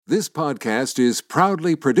This podcast is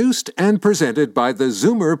proudly produced and presented by the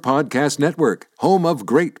Zoomer Podcast Network, home of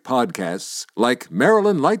great podcasts like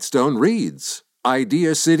Marilyn Lightstone Reads,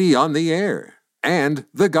 Idea City on the Air, and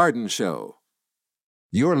The Garden Show.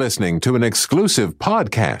 You're listening to an exclusive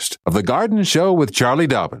podcast of The Garden Show with Charlie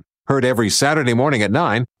Dobbin, heard every Saturday morning at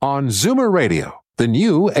 9 on Zoomer Radio, the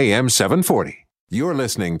new AM 740. You're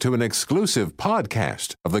listening to an exclusive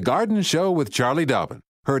podcast of The Garden Show with Charlie Dobbin,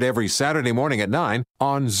 heard every Saturday morning at 9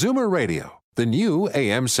 on Zoomer Radio, the new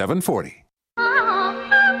AM 740.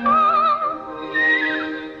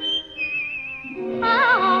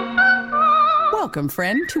 Welcome,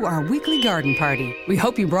 friend, to our weekly garden party. We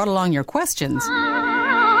hope you brought along your questions,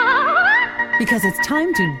 because it's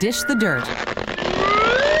time to dish the dirt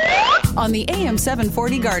on the AM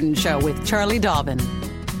 740 Garden Show with Charlie Dobbin.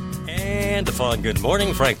 And a fun good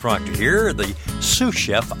morning, Frank Proctor here, the sous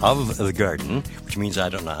chef of the garden, which means I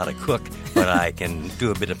don't know how to cook, but I can do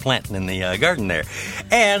a bit of planting in the garden there.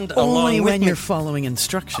 And only along with when me, you're following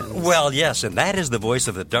instructions. well, yes, and that is the voice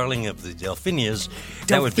of the darling of the Delphinias.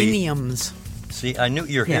 That would be, Delphiniums. see, I knew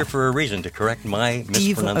you're Yeah. here for a reason, to correct my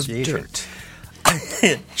Diva of mispronunciation. dirt.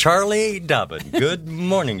 Charlie Dobbin, good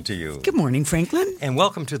morning to you. Good morning, Franklin. And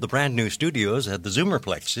welcome to the brand new studios at the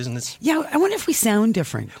Zoomerplex, isn't it? Yeah, I wonder if we sound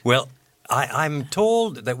different. Well, I'm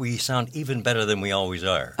told that we sound even better than we always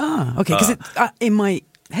are. Ah, okay, because in my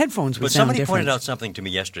headphones we But sound somebody different. pointed out something to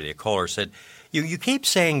me yesterday. A caller said, you keep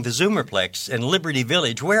saying the Zoomerplex and Liberty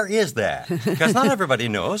Village. Where is that? Because not everybody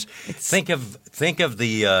knows. Think of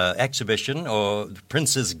the exhibition or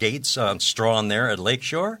Prince's Gates on Strawn there at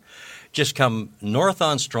Lakeshore. Just come north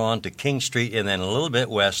on Strawn to King Street and then a little bit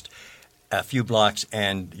west, a few blocks,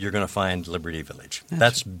 and you're going to find Liberty Village.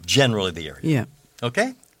 That's generally the area. Yeah.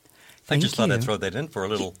 Okay? I Thank just thought I'd you. throw that in for a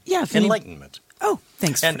little Yeah, if any- enlightenment. Oh,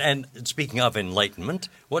 thanks. And speaking of enlightenment,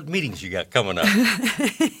 what meetings you got coming up?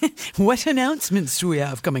 What announcements do we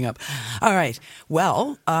have coming up? All right.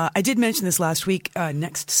 Well, I did mention this last week.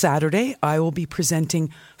 Next Saturday, I will be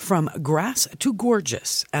presenting From Grass to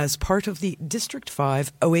Gorgeous as part of the District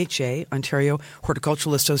 5 OHA, Ontario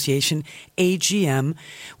Horticultural Association, AGM,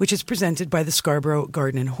 which is presented by the Scarborough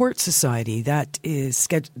Garden and Hort Society. That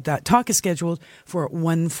talk is scheduled for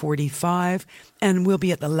 1:45 and will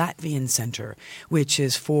be at the Latvian Centre, which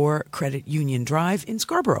is 4 Credit Union Drive in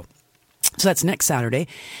Scarborough. So that's next Saturday.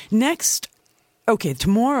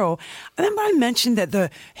 Tomorrow, remember I mentioned that the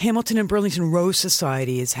Hamilton and Burlington Rose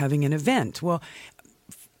Society is having an event. Well,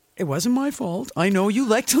 it wasn't my fault. I know you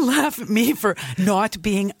like to laugh at me for not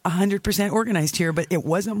being 100% organized here, but it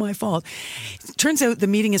wasn't my fault. Turns out the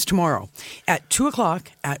meeting is tomorrow at 2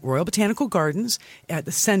 o'clock at Royal Botanical Gardens at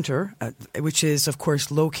the center, which is, of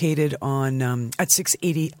course, located on at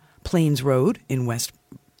 680 Plains Road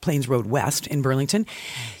West in Burlington.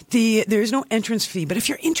 There's no entrance fee, but if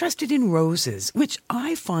you're interested in roses, which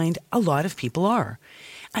I find a lot of people are,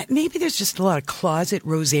 maybe there's just a lot of closet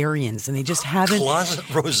rosarians, and they just haven't. Closet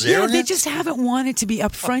rosarians? Yeah, they just haven't wanted to be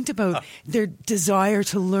upfront about their desire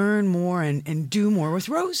to learn more and do more with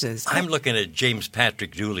roses. I'm looking at James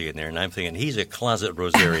Patrick Dooley in there, and I'm thinking he's a closet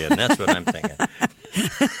rosarian. That's what I'm thinking.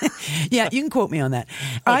 Yeah, you can quote me on that.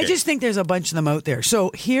 I just think there's a bunch of them out there.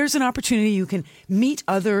 So here's an opportunity. You can meet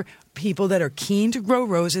other people that are keen to grow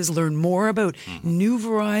roses, learn more about new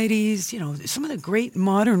varieties, some of the great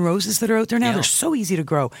modern roses that are out there now. Yeah. They're so easy to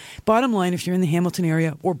grow. Bottom line, if you're in the Hamilton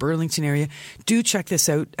area or Burlington area, do check this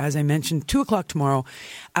out. As I mentioned, 2 o'clock tomorrow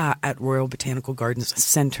at Royal Botanical Gardens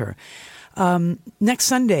Centre. Next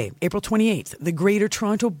Sunday, April 28th, the Greater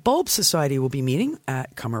Toronto Bulb Society will be meeting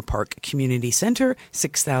at Cummer Park Community Centre,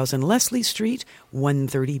 6000 Leslie Street,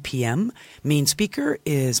 1:30 p.m. Main speaker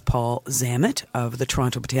is Paul Zammit of the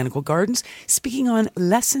Toronto Botanical Gardens, speaking on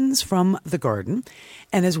lessons from the garden,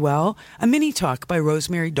 and as well a mini talk by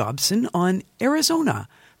Rosemary Dobson on Arizona.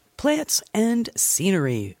 Plants and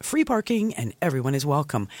scenery, free parking, and everyone is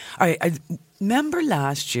welcome. I remember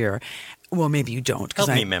last year. Well, maybe you don't. Help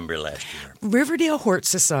me remember last year. Riverdale Hort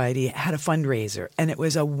Society had a fundraiser, and it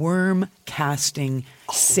was a worm casting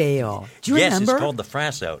sale. Do you remember? Yes, it's called the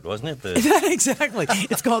Frass Out, wasn't it? Exactly.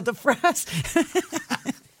 It's called the Frass.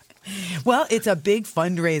 Well, it's a big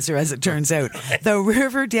fundraiser, as it turns out. The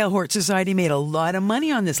Riverdale Hort Society made a lot of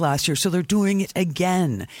money on this last year, so they're doing it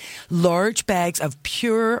again. Large bags of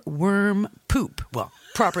pure worm poop. Well,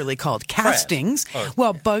 properly called castings.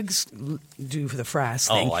 Well, bugs do for the frass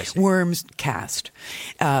thing. Oh, I see. Worms cast.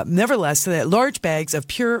 Nevertheless, the large bags of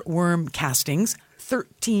pure worm castings,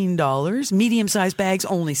 $13. Medium-sized bags,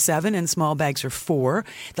 only $7, and small bags are $4.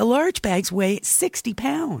 The large bags weigh 60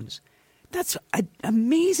 pounds. That's an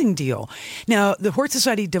amazing deal. Now, the Hort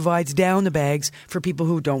Society divides down the bags for people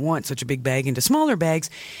who don't want such a big bag into smaller bags.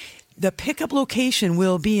 The pickup location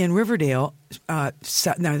will be in Riverdale. Now,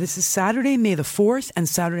 this is Saturday, May the 4th and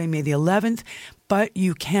Saturday, May the 11th, but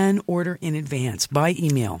you can order in advance by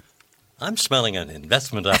email. I'm smelling an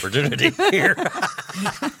investment opportunity here.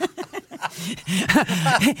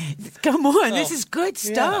 Come on, this is good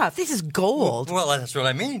stuff. Yeah. This is gold. Well, that's what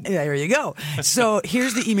I mean. There you go. So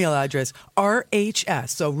here's the email address, RHS,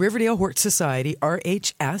 so Riverdale Hort Society,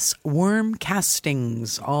 RHS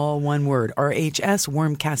Wormcastings, all one word, RHS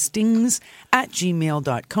Wormcastings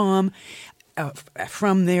 @gmail.com.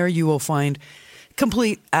 From there, you will find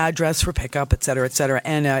complete address for pickup, et cetera, et cetera.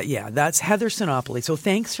 And that's Heather Sinopoli. So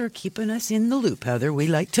thanks for keeping us in the loop, Heather. We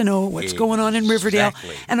like to know what's going on in Riverdale.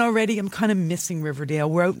 Exactly. And already I'm kind of missing Riverdale.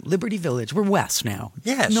 We're out Liberty Village. We're west now.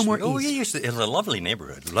 Yes. No more It's east. a lovely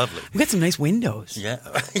neighborhood. Lovely. We've got some nice windows. Yeah.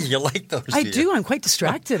 You like those? I do. I'm quite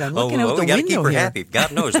distracted. I'm looking out the we gotta window keep her here. happy.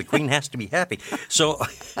 God knows the Queen has to be happy. So,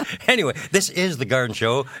 anyway, this is the Garden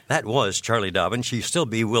Show. That was Charlie Dobbin. She still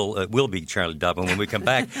will be Charlie Dobbin when we come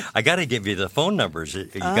back. I got to give you the phone numbers.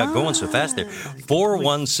 You got going so fast there.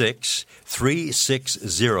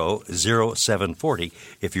 416-360-0740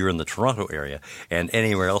 if you're in the Toronto area and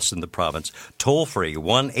anywhere else in the province. Toll free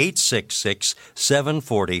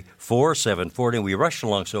 1-866-740-4740. We rushed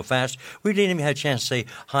along so fast we didn't even have a chance to say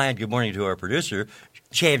hi and good morning to our producer,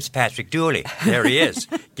 James Patrick Dooley. There he is.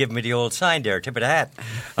 Give me the old sign there. Tip of the hat.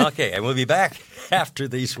 Okay, and we'll be back after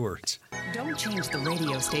these words. Don't change the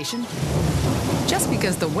radio station. Just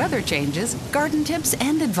because the weather changes, garden tips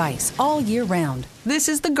and advice all year round. This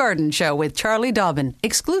is The Garden Show with Charlie Dobbin,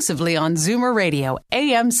 exclusively on Zoomer Radio,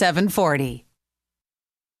 AM 740.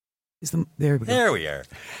 There we go. There we are.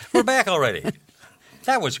 We're back already.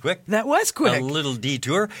 That was quick. That was quick. A little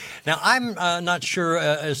detour. Now, I'm not sure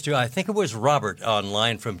as to, I think it was Robert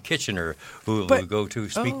online from Kitchener who will go to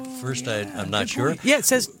speak first. I'm not sure. Point. Yeah, it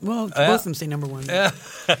says, both of them say number one.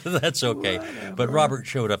 That's okay. But Robert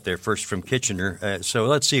showed up there first from Kitchener. So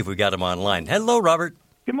let's see if we got him online. Hello, Robert.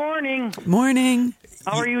 Good morning. Morning.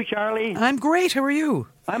 How are you, Charlie? I'm great. How are you?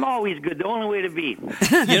 I'm always good. The only way to be.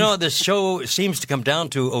 You know, this show seems to come down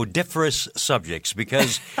to odiferous subjects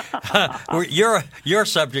because your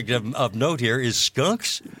subject of note here is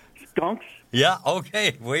skunks. Skunks? Yeah,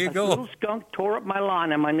 okay. Where you A go? little skunk tore up my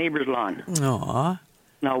lawn and my neighbor's lawn. Aw.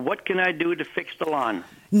 Now, what can I do to fix the lawn?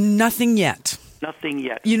 Nothing yet. Nothing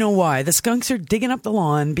yet. You know why? The skunks are digging up the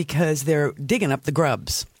lawn because they're digging up the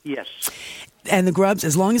grubs. Yes. And the grubs,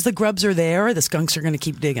 as long as the grubs are there, the skunks are going to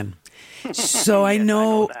keep digging. So Yes, I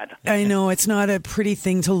know that. it's not a pretty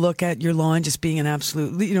thing to look at your lawn just being an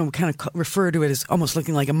absolute, kind of refer to it as almost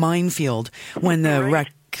looking like a minefield when the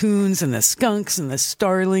raccoons and the skunks and the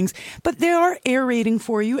starlings, but they are aerating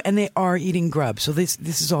for you and they are eating grubs. So this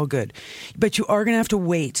is all good. But you are going to have to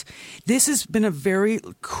wait. This has been a very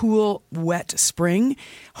cool, wet spring.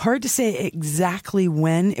 Hard to say exactly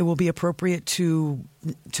when it will be appropriate to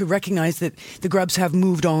recognize that the grubs have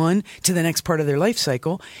moved on to the next part of their life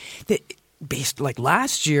cycle. That based like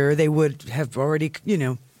last year, they would have already,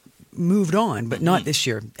 moved on, but not this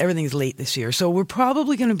year. Everything's late this year. So we're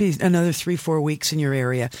probably going to be another 3-4 weeks in your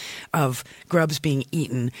area of grubs being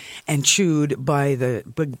eaten and chewed by the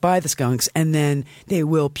skunks, and then they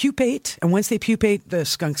will pupate. And once they pupate, the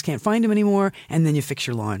skunks can't find them anymore, and then you fix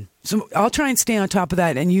your lawn. So I'll try and stay on top of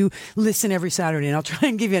that, and you listen every Saturday, and I'll try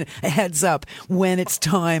and give you a heads up when it's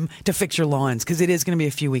time to fix your lawns, because it is going to be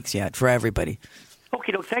a few weeks yet for everybody.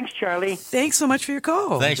 Okay, thanks, Charlie. Thanks so much for your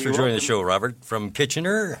call. Thanks for joining the show, Robert, from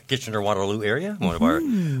Kitchener-Waterloo area, one of our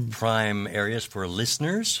prime areas for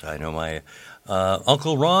listeners. I know my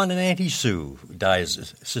Uncle Ron and Auntie Sue,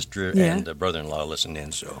 Di's sister and brother-in-law, listen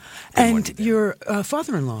in. So, and your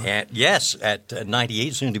father-in-law. Yes, at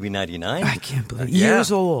 98, soon to be 99. I can't believe it. Years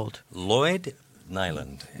old. Lloyd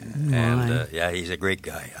Nyland. And he's a great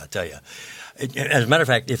guy, I'll tell you. As a matter of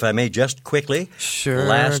fact, if I may just quickly,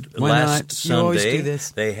 last Sunday,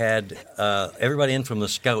 they had everybody in from the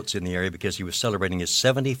Scouts in the area because he was celebrating his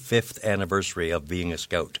 75th anniversary of being a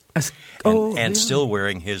Scout. And still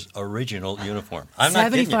wearing his original uniform. I'm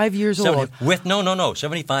 75 years old.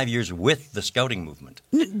 75 years with the Scouting movement.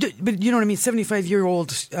 But you know what I mean,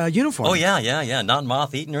 75-year-old uniform. Oh, yeah. Not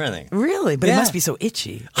moth-eaten or anything. Really? But it must be so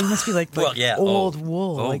itchy. It must be like old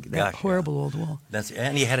wool, that horrible old wool.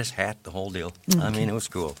 And he had his hat, the whole deal. Okay. I mean, it was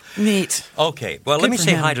cool. Neat. Okay. Well, let me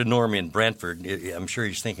say hi to Norm in Brantford. I'm sure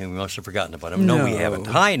he's thinking we must have forgotten about him. No, we haven't.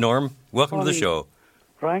 Hi, Norm. Welcome to the show.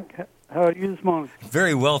 Frank, how are you this morning?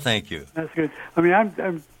 Very well, thank you. That's good. I mean,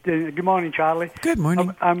 I'm good morning, Charlie. Good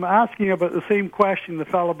morning. I'm asking about the same question the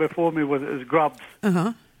fellow before me with his grubs.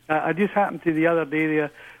 Uh-huh. I just happened to the other day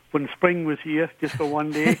there when spring was here, just for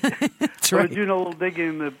one day. That's I right. was doing a little digging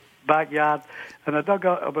in the backyard, and I dug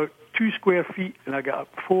out about 2 square feet, and I got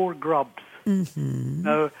 4 grubs. Mm-hmm.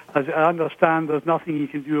 Now, as I understand, there's nothing you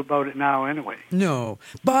can do about it now anyway. No,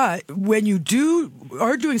 but when you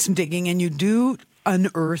are doing some digging and you do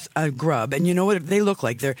unearth a grub, and you know what they look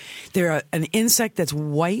like? They're an insect that's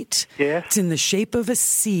white. Yes. It's in the shape of a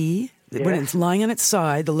C. When Yes. it's lying on its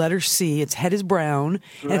side, the letter C, its head is brown,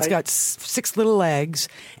 and it's Right. got 6 little legs,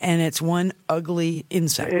 and it's one ugly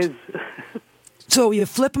insect. It is. So you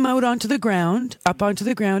flip them out onto the ground, up onto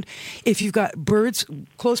the ground. If you've got birds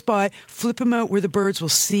close by, flip them out where the birds will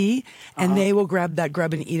see, and they will grab that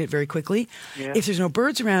grub and eat it very quickly. Yeah. If there's no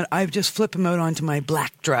birds around, I just flip them out onto my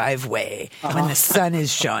black driveway when the sun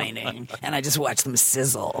is shining, and I just watch them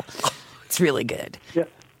sizzle. It's really good. Yeah.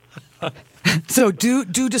 So do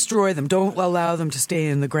destroy them. Don't allow them to stay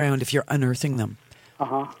in the ground if you're unearthing them.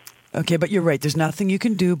 Uh-huh. Okay, but you're right. There's nothing you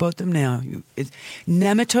can do about them now.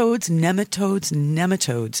 Nematodes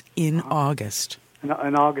in August. In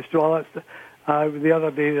August. Well, that's the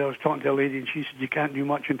other day I was talking to a lady, and she said you can't do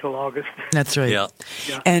much until August. That's right. Yeah.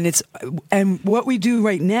 Yeah. And what we do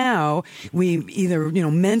right now, we either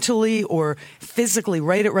mentally or physically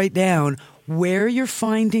write it right down. Where you're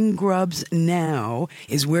finding grubs now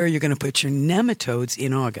is where you're going to put your nematodes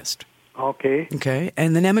in August. Okay. Okay,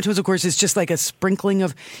 and the nematodes, of course, is just like a sprinkling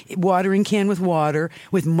of watering can with water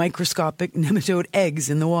with microscopic nematode eggs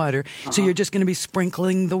in the water. So you're just going to be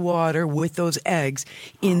sprinkling the water with those eggs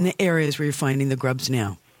in the areas where you're finding the grubs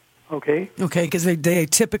now. Okay. Okay, because they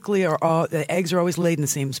typically the eggs are always laid in the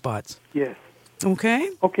same spots. Yes. Okay,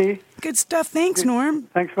 Okay. good stuff. Thanks, Norm.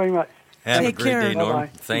 Thanks very much. Have Take a great care. day, Norm. Bye-bye.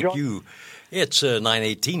 Thank Enjoy. you. It's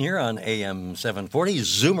 9:18 here on AM 740,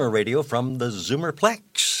 Zoomer Radio from the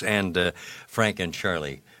Zoomerplex, and Frank and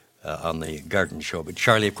Charlie on the garden show. But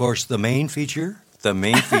Charlie, of course, the main feature.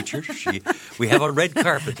 We have a red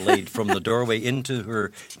carpet laid from the doorway into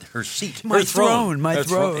her seat. My her throne. Her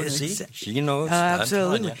throne. See, she knows. I'm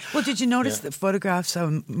Absolutely. telling you. Well, did you notice the photographs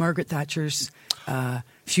of Margaret Thatcher's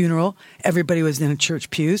funeral? Everybody was in church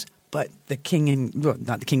pews, but the king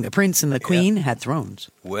the prince and the queen had thrones.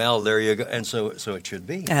 Well, there you go. And so it should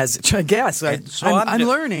be. As I guess, I'm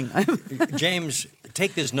learning. James,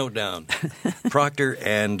 take this note down. Proctor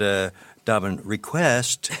and Dobbin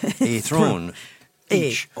request a throne.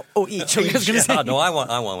 Each. Each. I was going to say. No, I want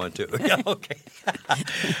one too. Yeah, okay.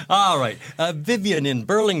 All right. Vivian in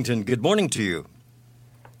Burlington, good morning to you.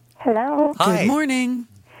 Hello. Hi. Good morning.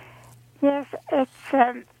 Yes, it's.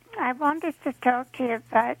 I wanted to talk to you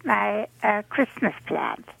about my Christmas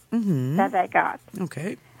plant that I got,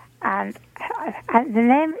 Okay. and the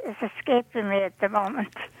name is escaping me at the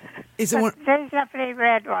moment. Is it But one? there's lovely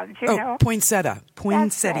red ones, you know. Poinsettia. That's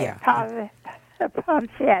Poinsettia. right,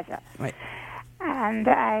 Poinsettia. Right. And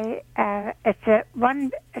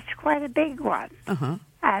it's quite a big one,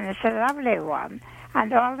 and it's a lovely one,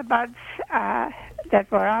 and all the buds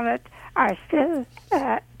that were on it are still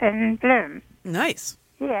in bloom. Nice.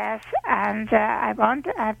 Yes, and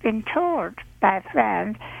I've been told by a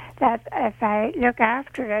friend that if I look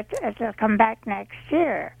after it, it'll come back next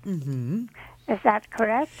year. Mm-hmm. Is that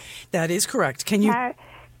correct? That is correct. Can you? Now,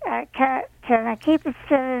 can I keep it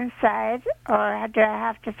still inside, or do I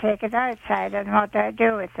have to take it outside, and what do I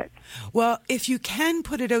do with it? Well, if you can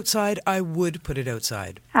put it outside, I would put it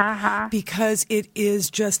outside. Uh-huh. Because it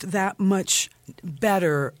is just that much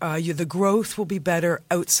better. The growth will be better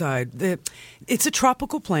outside. It's a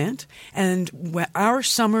tropical plant, and our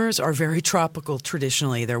summers are very tropical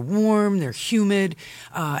traditionally. They're warm, they're humid,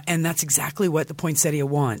 and that's exactly what the poinsettia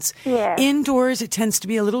wants. Yes. Indoors, it tends to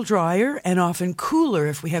be a little drier and often cooler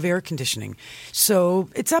if we have air conditioning. So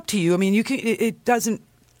it's up to you. I mean, it doesn't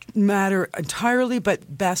matter entirely,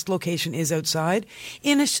 but best location is outside.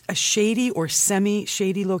 In a shady or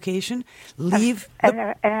semi-shady location, leave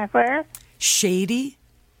the Where? shady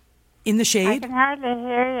in the I shade. can hardly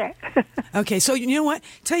hear you. Okay, so you know what?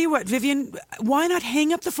 Tell you what, Vivian, why not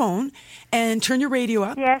hang up the phone and turn your radio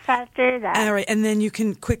up? Yes, I'll do that. All right, and then you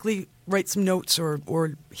can quickly write some notes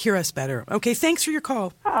or hear us better. Okay, thanks for your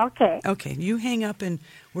call. Okay. Okay, you hang up and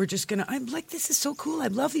we're just going to... I'm like, this is so cool. I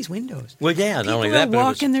love these windows. Well, yeah, not People only are that, but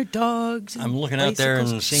walking their dogs. And I'm looking out there and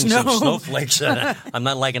bicycles. seeing some snowflakes. I'm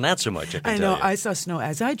not liking that so much, I can I tell know. you. I saw snow.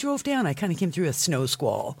 As I drove down, I kind of came through a snow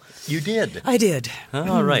squall. You did. I did.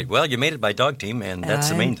 All right. Well, you made it by dog team, and that's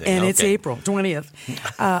the main thing. And okay. it's April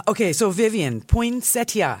 20th. Okay, so Vivian,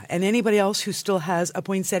 poinsettia, and anybody else who still has a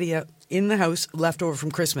poinsettia in the house left over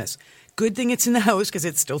from Christmas. Good thing it's in the house because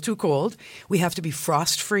it's still too cold. We have to be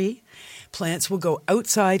frost-free. Plants will go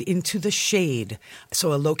outside into the shade.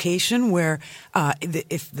 So a location where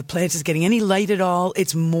if the plant is getting any light at all,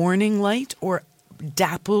 it's morning light or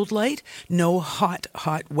dappled light, no hot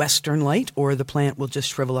western light, or the plant will just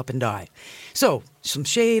shrivel up and die. So some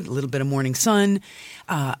shade, a little bit of morning sun,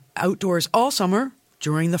 outdoors all summer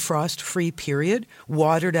during the frost-free period,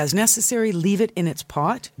 watered as necessary, leave it in its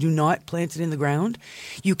pot. Do not plant it in the ground.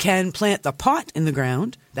 You can plant the pot in the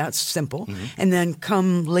ground. That's simple. Mm-hmm. And then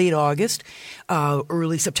come late August,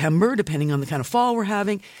 early September, depending on the kind of fall we're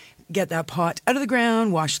having, get that pot out of the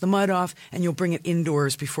ground, wash the mud off, and you'll bring it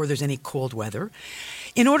indoors before there's any cold weather.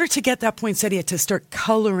 In order to get that poinsettia to start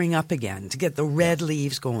coloring up again, to get the red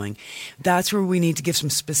leaves going, that's where we need to give some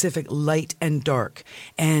specific light and dark.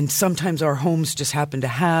 And sometimes our homes just happen to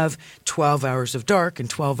have 12 hours of dark and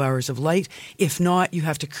 12 hours of light. If not, you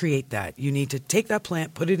have to create that. You need to take that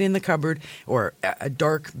plant, put it in the cupboard or a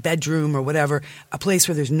dark bedroom or whatever, a place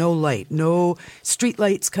where there's no light, no street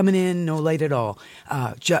lights coming in, no light at all,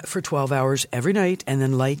 for 12 hours every night, and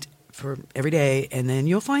then light for every day, and then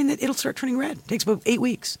you'll find that it'll start turning red. It takes about 8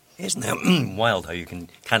 weeks. Isn't that wild how you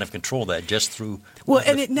can kind of control that just through... Well,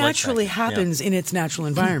 and it naturally happens in its natural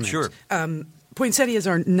environment. Sure. Poinsettias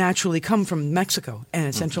are naturally come from Mexico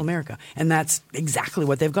and Central America, and that's exactly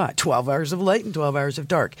what they've got, 12 hours of light and 12 hours of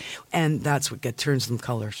dark, and that's what turns them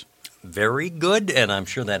colors. Very good, and I'm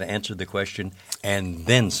sure that answered the question, and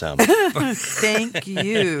then some. Thank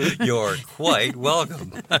you. You're quite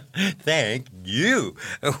welcome. Thank you.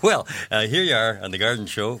 Well, here you are on The Garden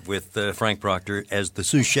Show with Frank Proctor as the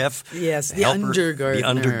sous chef. Yes, the helper, undergardener. The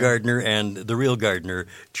undergardener and the real gardener,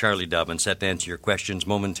 Charlie Dobbin, set to answer your questions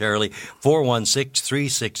momentarily.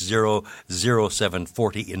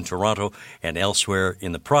 416-360-0740 in Toronto and elsewhere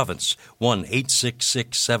in the province.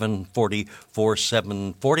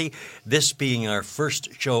 1-866-740-4740. This being our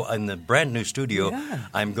first show in the brand new studio,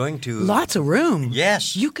 I'm going to... Lots of room.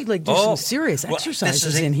 Yes. You could do some serious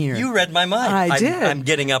exercises in here. You read my mind. I did. I'm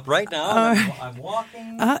getting up right now. I'm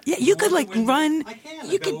walking. You could run. I can.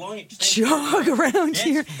 You could jog around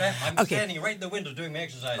here. I'm standing right in the window doing my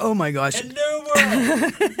exercise. Oh my gosh. Hello world.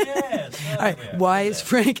 Yes. All right. Why is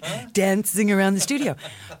Frank dancing around the studio?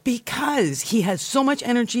 Because he has so much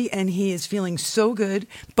energy and he is feeling so good.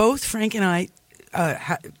 Both Frank and I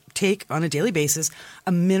take on a daily basis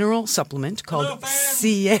a mineral supplement called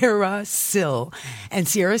Sierra Sil. And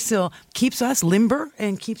Sierra Sil keeps us limber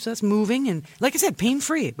and keeps us moving. And like I said,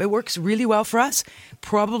 pain-free. It works really well for us.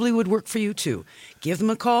 Probably would work for you too. Give them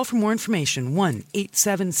a call for more information,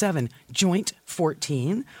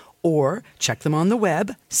 1-877-JOINT-14, or check them on the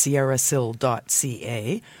web,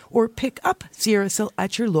 sierrasil.ca, or pick up Sierra Sil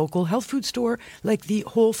at your local health food store like the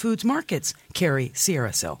Whole Foods Markets carry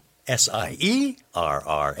Sierra Sil. Sierrasil.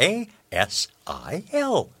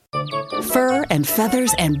 Fur and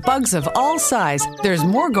feathers and bugs of all size. There's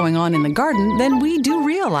more going on in the garden than we do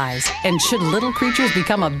realize. And should little creatures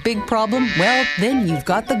become a big problem, well, then you've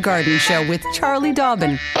got The Garden Show with Charlie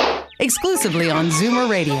Dobbin. Exclusively on Zoomer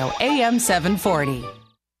Radio, AM 740.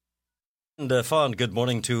 And fond good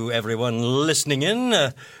morning to everyone listening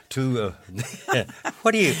in to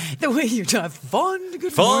what do you... The way you talk, fond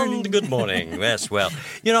good morning. morning. Good morning. Yes, well,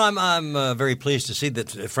 you know, I'm very pleased to see that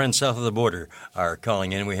friends south of the border are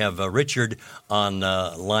calling in. We have Richard on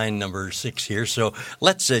line number 6 here, so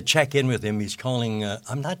let's check in with him. He's calling,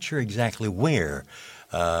 I'm not sure exactly where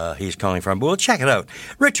he's calling from, but we'll check it out.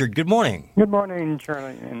 Richard, good morning. Good morning,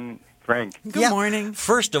 Charlie and Frank. Good morning.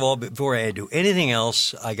 First of all, before I do anything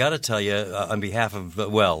else, I got to tell you, on behalf of,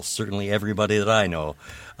 certainly everybody that I know,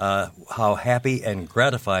 how happy and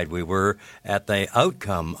gratified we were at the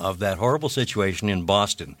outcome of that horrible situation in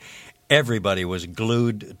Boston. Everybody was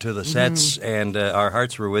glued to the sets, and our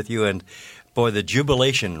hearts were with you. And, boy, the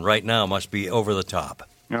jubilation right now must be over the top.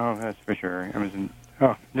 No, that's for sure. It was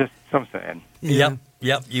just so sad. Yeah.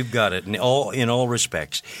 Yep, you've got it in all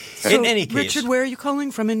respects. So, in any case, Richard, where are you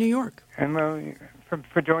calling from in New York? I'm from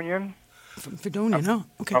Fredonia. From Fredonia, no.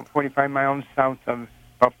 Okay. About 45 miles south of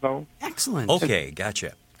Buffalo. Excellent. Okay,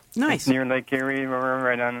 gotcha. Nice. Near Lake Erie,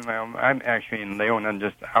 right on. I'm actually in Leona,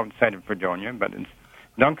 just outside of Fredonia, but it's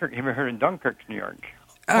Dunkirk. Have you heard of Dunkirk, New York?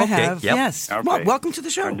 I Okay, have, yep. yes. Okay. Well, welcome to the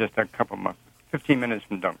show. I'm just a 15 minutes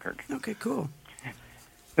from Dunkirk. Okay, cool.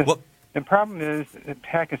 The problem is that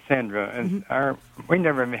Pachysandra. We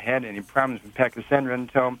never had any problems with Pachysandra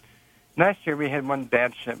until last year. We had one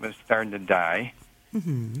batch that was starting to die,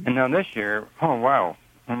 and now this year, oh wow!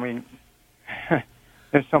 I mean,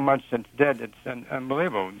 there's so much that's dead. It's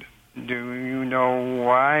unbelievable. Do you know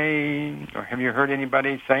why, or have you heard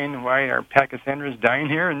anybody saying why our Pachysandra is dying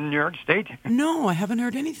here in New York State? No, I haven't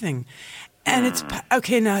heard anything. And it's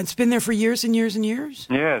now it's been there for years and years and years?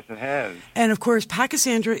 Yes, it has. And of course,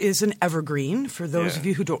 Pachysandra is an evergreen. For those of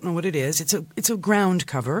you who don't know what it is, it's a ground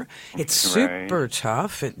cover. It's super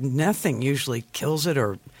tough. Nothing usually kills it,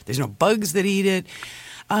 or there's no bugs that eat it.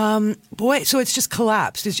 So it's just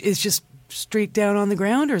collapsed. It's just straight down on the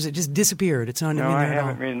ground, or has it just disappeared? It's not in there at all? No, I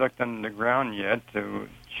haven't really looked on the ground yet to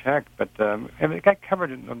check, but it got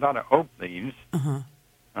covered in a lot of oak leaves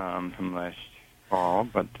from last fall.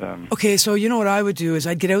 But okay, so you know what I would do is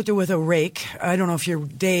I'd get out there with a rake. I don't know if your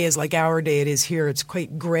day is like our day it is here. It's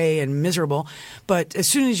quite gray and miserable. But as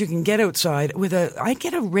soon as you can get outside, I'd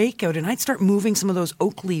get a rake out and I'd start moving some of those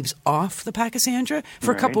oak leaves off the Pachysandra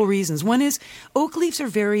for a couple of reasons. One is oak leaves are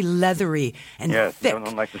very leathery and thick. They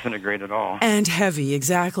don't like disintegrate at all. And heavy,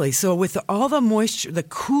 exactly. So with all the moisture, the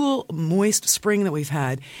cool, moist spring that we've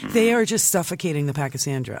had, they are just suffocating the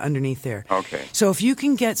Pachysandra underneath there. Okay. So if you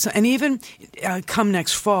can get some, and even come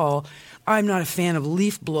next fall, I'm not a fan of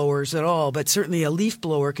leaf blowers at all, but certainly a leaf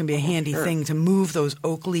blower can be a handy thing to move those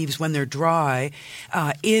oak leaves when they're dry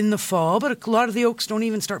in the fall. But a lot of the oaks don't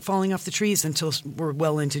even start falling off the trees until we're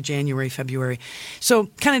well into January, February. So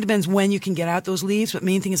kind of depends when you can get out those leaves, but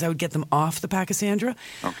main thing is I would get them off the Pachysandra.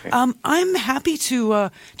 Okay. I'm happy to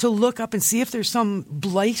look up and see if there's some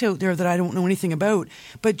blight out there that I don't know anything about.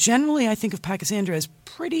 But generally I think of Pachysandra as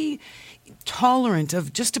pretty tolerant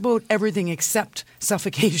of just about everything except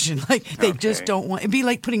suffocation. Like they just don't want. It'd be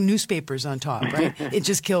like putting newspapers on top, right? It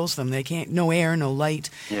just kills them. They can't. No air, no light.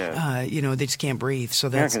 Yeah. They just can't breathe. So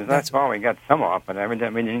because that's fall we got some off, but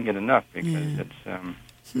evidently we didn't get enough because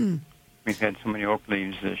it's. We've had so many oak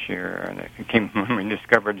leaves this year, and it came when we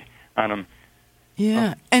discovered on them.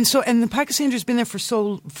 Yeah, and the Pachysandra's been there for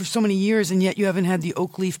so many years, and yet you haven't had the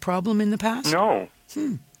oak leaf problem in the past. No.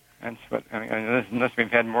 That's what. Unless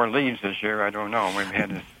we've had more leaves this year, I don't know. We've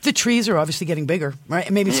had the trees are obviously getting bigger, right?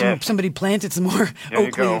 Maybe somebody planted some more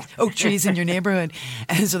oak trees in your neighborhood,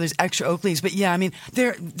 and so there's extra oak leaves. But yeah, I mean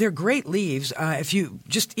they're great leaves.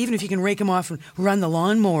 Even if you can rake them off and run the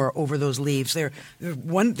lawnmower over those leaves,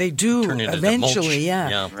 they do eventually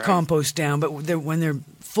compost down. But when they're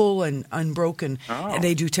full and unbroken,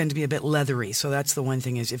 they do tend to be a bit leathery. So that's the one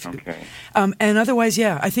thing is and otherwise,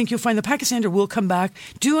 I think you'll find the Pachysandra will come back.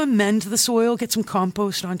 Do amend the soil, get some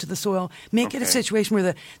compost onto the soil, make it a situation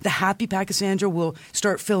where the happy Pachysandra will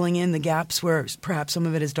start filling in the gaps where perhaps some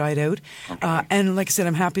of it has died out. And like I said,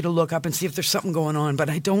 I'm happy to look up and see if there's something going on, but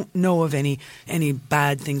I don't know of any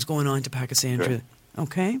bad things going on to Pachysandra. Good.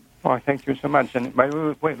 Okay? Oh, thank you so much. And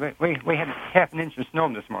we had half an inch of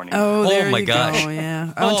snow this morning. Oh, there my you gosh. go,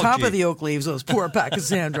 yeah. On top of the oak leaves, those poor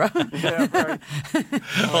Pachysandra.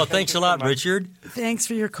 Right. Well, thanks a lot, Richard. Thanks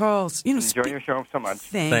for your calls. Enjoy your show so much.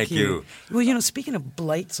 Thank you. Well, speaking of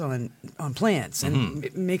blights on plants, and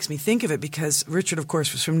it makes me think of it because Richard, of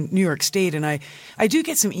course, was from New York State, and I do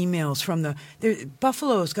get some emails from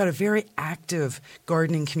Buffalo's got a very active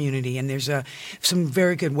gardening community, and there's some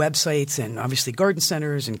very good websites and obviously garden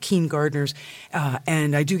centers and keen gardeners,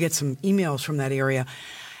 and I do get some emails from that area.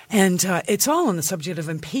 And it's all on the subject of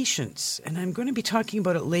impatiens, and I'm going to be talking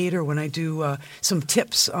about it later when I do some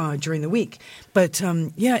tips during the week. But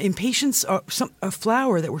impatiens are a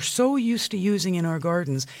flower that we're so used to using in our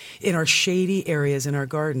gardens, in our shady areas in our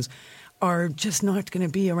gardens, are just not going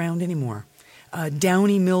to be around anymore.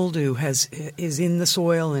 Downy mildew is in the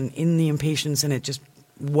soil and in the impatiens, and it just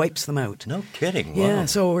wipes them out. No kidding. Wow. Yeah,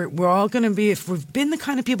 so we're all going to be, if we've been the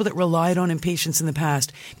kind of people that relied on impatiens in the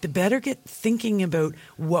past, the better get thinking about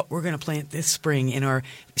what we're going to plant this spring in our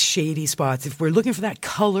shady spots. If we're looking for that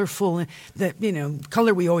colorful,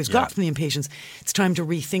 color we always got from the impatiens, it's time to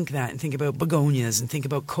rethink that and think about begonias and think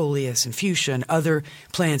about coleus and fuchsia and other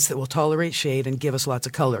plants that will tolerate shade and give us lots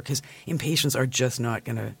of color, because impatiens are just not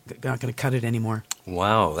going to cut it anymore.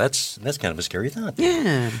 Wow, that's kind of a scary thought.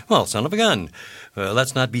 Yeah. Well, son of a gun.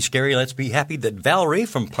 Let's not be scary. Let's be happy that Valerie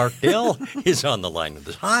from Parkdale is on the line with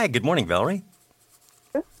us. Hi, good morning, Valerie.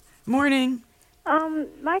 Morning.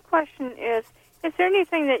 My question is there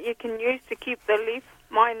anything that you can use to keep the leaf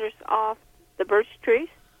miners off the birch trees?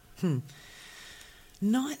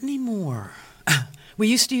 Not anymore. We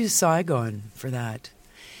used to use Saigon for that.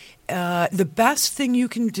 The best thing you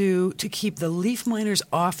can do to keep the leaf miners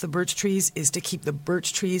off the birch trees is to keep the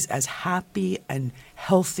birch trees as happy and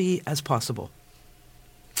healthy as possible.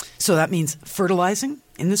 So that means fertilizing,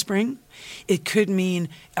 in the spring. It could mean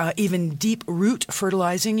even deep root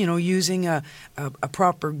fertilizing, using a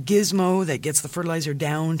proper gizmo that gets the fertilizer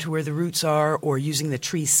down to where the roots are, or using the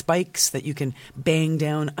tree spikes that you can bang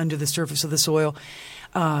down under the surface of the soil.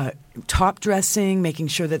 Top dressing, making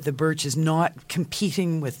sure that the birch is not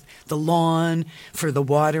competing with the lawn for the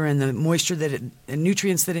water and the moisture and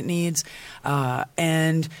nutrients that it needs,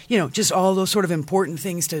 and just all those sort of important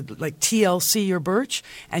things to like TLC your birch,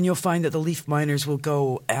 and you'll find that the leaf miners will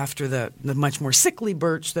go after the much more sickly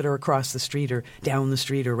birch that are across the street or down the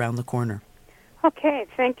street or around the corner. Okay,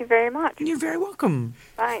 thank you very much. You're very welcome.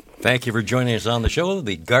 Bye. Thank you for joining us on the show,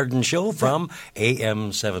 The Garden Show from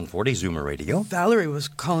AM 740 Zoomer Radio. Valerie was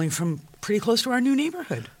calling from pretty close to our new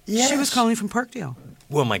neighborhood. Yes. She was calling from Parkdale.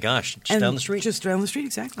 Oh, my gosh, just down the street. Just down the street,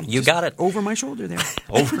 exactly. You got it. Over my shoulder there.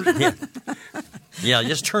 Yeah. Yeah,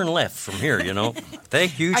 just turn left from here,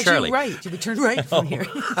 Thank you, Charlie. Actually, right. You would turn right from here.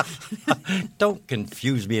 Don't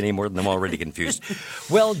confuse me any more than I'm already confused.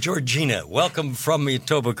 Well, Georgina, welcome from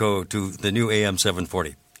Etobicoke to the new AM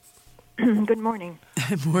 740. Good morning.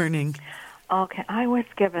 Good morning. Okay, I was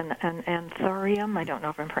given an anthurium. I don't know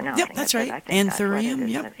if I'm pronouncing it. Yep, that's but right. I think Anthurium, that's what it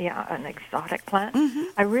is. yep. Yeah, an exotic plant. Mm-hmm.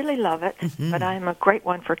 I really love it, but I'm a great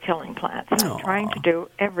one for killing plants. I'm trying to do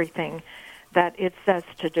everything that it says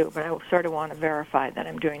to do, but I sort of want to verify that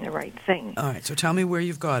I'm doing the right thing. All right, so tell me where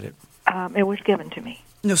you've got it. It was given to me.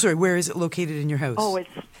 No, sorry, where is it located in your house? Oh,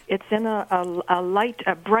 it's in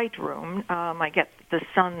a bright room. I get the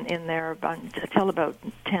sun in there until about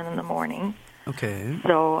 10 in the morning. Okay.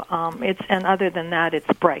 So and other than that, it's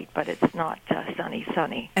bright, but it's not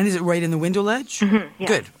sunny. And is it right in the window ledge? Mm-hmm, yeah.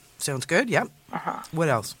 Good. Sounds good. Yep. Uh-huh. What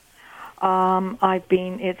else?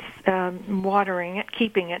 It's watering it,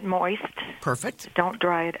 keeping it moist. Perfect. Don't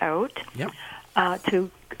dry it out. Yep.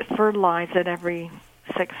 To fertilize it every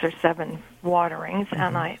 6 or 7 waterings,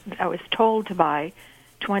 and I was told to buy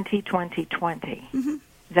 20-20-20. Mm-hmm.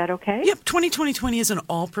 Is that okay? Yep. 20-20-20 is an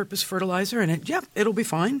all-purpose fertilizer, and it'll be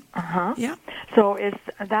fine. Uh-huh. Yeah. So is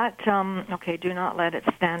that okay? Do not let it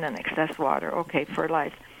stand in excess water. Okay,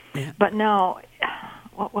 fertilize. Yeah. But now,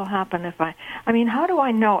 what will happen if how do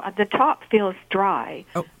I know? The top feels dry,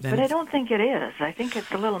 but I don't think it is. I think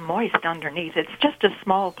it's a little moist underneath. It's just a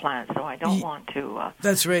small plant, so I don't want to...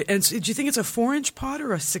 That's right. And so, do you think it's a 4-inch pot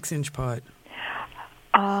or a 6-inch pot?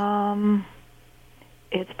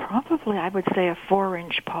 It's probably, I would say, a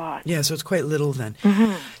 4-inch pot. Yeah, so it's quite little then.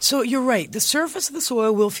 Mm-hmm. So you're right. The surface of the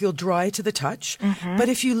soil will feel dry to the touch, but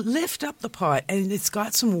if you lift up the pot and it's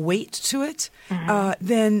got some weight to it,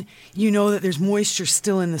 then you know that there's moisture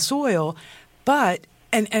still in the soil. But,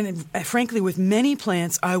 and frankly, with many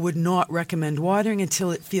plants, I would not recommend watering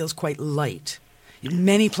until it feels quite light.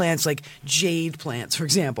 Many plants, like jade plants, for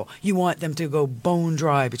example, you want them to go bone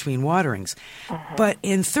dry between waterings. But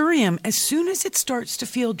anthurium, as soon as it starts to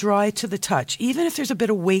feel dry to the touch, even if there's a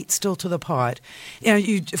bit of weight still to the pot,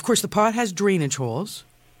 of course, the pot has drainage holes.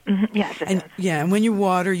 Mm-hmm. Yes, it does. Yeah, and when you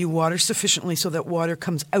water sufficiently so that water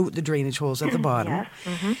comes out the drainage holes at the bottom. Yes.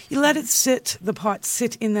 Mm-hmm. You let it the pot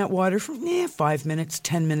sit in that water for 5 minutes,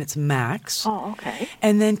 10 minutes max. Oh, okay.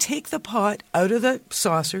 And then take the pot out of the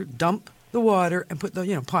saucer, dump the water, and put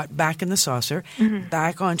the pot back in the saucer,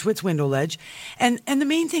 back onto its window ledge. And the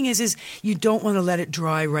main thing is you don't want to let it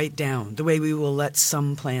dry right down, the way we will let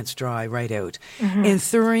some plants dry right out.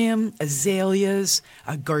 Anthurium, azaleas,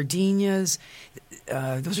 gardenias,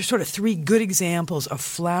 those are sort of 3 good examples of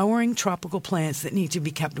flowering tropical plants that need to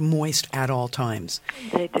be kept moist at all times.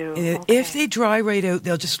 They do. If they dry right out,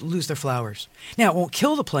 they'll just lose their flowers. Now, it won't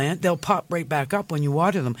kill the plant. They'll pop right back up when you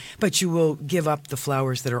water them, but you will give up the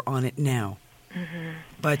flowers that are on it now.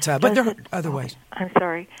 But they're otherwise. I'm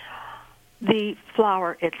sorry. The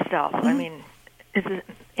flower itself,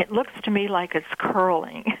 it looks to me like it's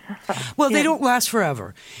curling. Well, they don't last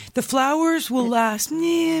forever. The flowers will last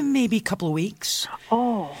maybe a couple of weeks.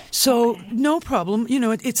 Oh. So no problem.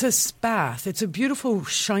 It's a spath. It's a beautiful,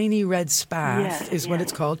 shiny red spath is what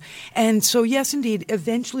it's called. And so, yes, indeed,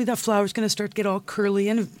 eventually that flower's going to start to get all curly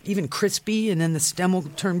and even crispy, and then the stem will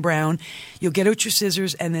turn brown. You'll get out your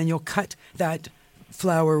scissors, and then you'll cut that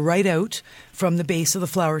flower right out from the base of the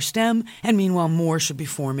flower stem, and meanwhile more should be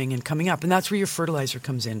forming and coming up, and that's where your fertilizer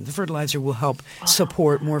comes in. The fertilizer will help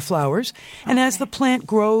support more flowers, and as the plant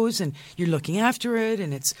grows and you're looking after it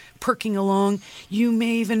and it's perking along, you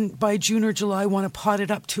may even by June or July want to pot it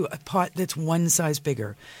up to a pot that's one size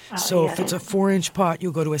bigger. So if it's a 4-inch pot,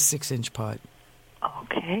 you'll go to a 6-inch pot.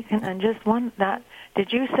 Okay, and just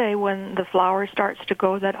did you say when the flower starts to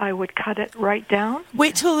go that I would cut it right down?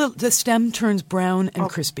 Wait till the stem turns brown and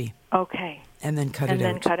crispy. Okay. And then cut it out. And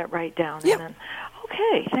then cut it right down. Yep. And then,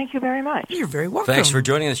 Okay, thank you very much. You're very welcome. Thanks for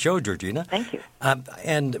joining the show, Georgina. Thank you.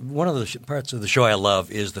 And one of the parts of the show I love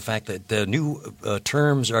is the fact that the new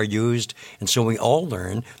terms are used, and so we all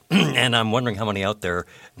learn. And I'm wondering how many out there,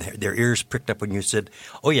 their ears pricked up when you said,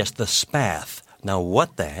 oh, yes, the spath. Now,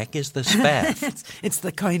 what the heck is the spath? It's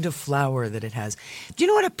the kind of flower that it has. Do you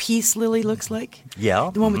know what a peace lily looks like? Yeah.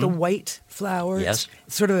 The one with the white flower? Yes.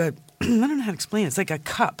 It's sort of a, I don't know how to explain it. It's like a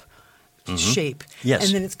cup shape. Yes.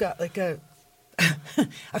 And then it's got like a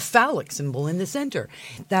phallic symbol in the center.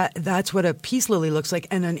 That's what a peace lily looks like.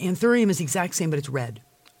 And an anthurium is the exact same, but it's red.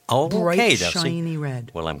 Oh, bright, okay. shiny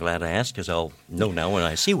red. Well, I'm glad I asked because I'll know now when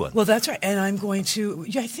I see one. Well, that's right. And I'm going to,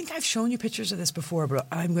 I think I've shown you pictures of this before, but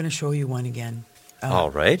I'm going to show you one again.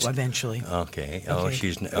 All right. Eventually. Okay. Oh,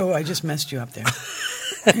 Oh, I just messed you up there.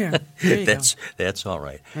 Here you go. That's all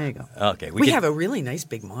right. There you go. Okay. We have a really nice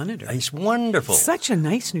big monitor. It's wonderful. Such a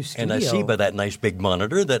nice new studio. And I see by that nice big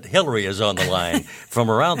monitor that Hillary is on the line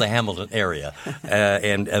from around the Hamilton area.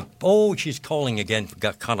 She's calling again.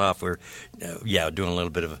 Got cut off. We're, doing a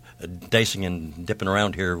little bit of dicing and dipping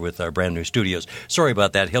around here with our brand new studios. Sorry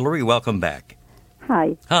about that, Hillary. Welcome back.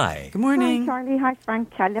 Hi. Hi. Good morning. Hi, Charlie. Hi,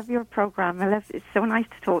 Frank. I love your program. It's so nice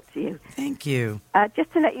to talk to you. Thank you.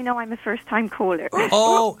 Just to let you know, I'm a first-time caller.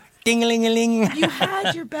 Oh, ding-a-ling-a-ling. You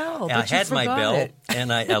had your bell, but I had my bell, it.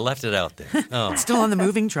 and I left it out there. Oh. It's still on the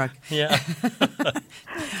moving truck. Yeah.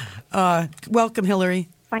 Welcome, Hillary.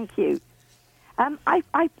 Thank you. I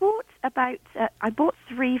bought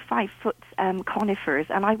 3 5-foot conifers,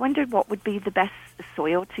 and I wondered what would be the best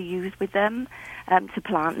soil to use with them to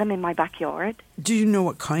plant them in my backyard. Do you know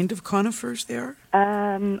what kind of conifers they are?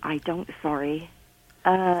 I don't. Sorry.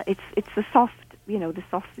 It's the soft, the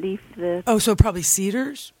soft leaf. So probably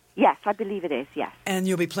cedars. Yes, I believe it is. Yes. And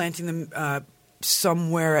you'll be planting them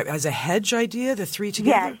somewhere as a hedge idea. The 3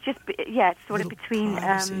 together. Yeah, it's sort of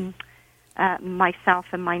between. Myself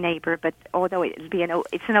and my neighbour, but although it'll be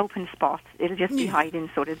it's an open spot, it'll just be hiding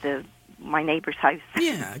sort of my neighbour's house.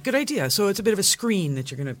 Yeah, good idea. So it's a bit of a screen that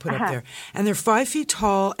you're going to put up there, and they're 5 feet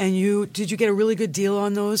tall. And did you get a really good deal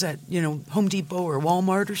on those at Home Depot or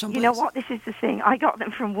Walmart or something? You know what? This is the thing. I got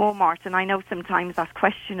them from Walmart, and I know sometimes that's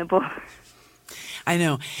questionable. I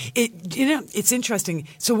know. It's interesting.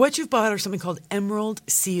 So what you've bought are something called emerald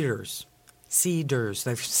cedars. Cedars.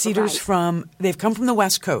 They've come from the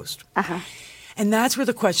West Coast. Uh-huh. And that's where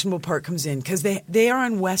the questionable part comes in, because they are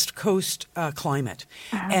on West Coast climate.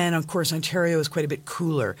 Uh-huh. And, of course, Ontario is quite a bit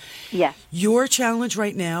cooler. Yes. Your challenge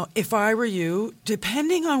right now, if I were you,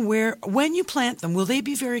 depending on when you plant them, will they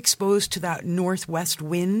be very exposed to that northwest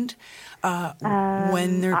wind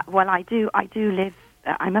when they're... Well, I do live...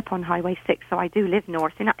 I'm up on Highway 6, so I do live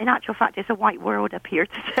north. In actual fact, it's a white world up here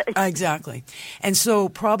today. Exactly. And so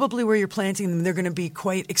probably where you're planting them, they're going to be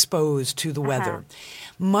quite exposed to the weather.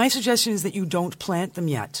 My suggestion is that you don't plant them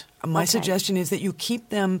yet. My suggestion is that you keep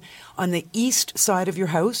them on the east side of your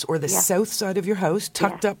house or the south side of your house,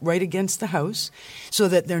 tucked up right against the house, so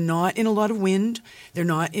that they're not in a lot of wind, they're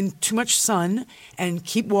not in too much sun, and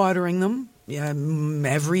keep watering them.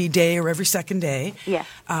 Every day or every second day,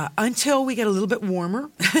 until we get a little bit warmer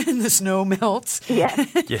and the snow melts,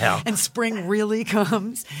 and spring really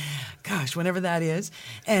comes. Gosh, whenever that is,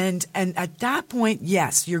 and at that point,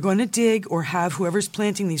 yes, you're going to dig or have whoever's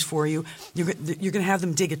planting these for you. You're going to have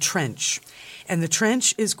them dig a trench, and the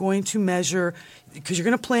trench is going to measure, because you're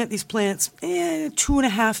going to plant these plants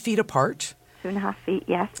 2.5 feet apart. 2.5 feet,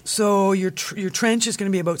 yes. So your trench is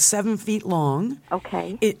going to be about 7 feet long.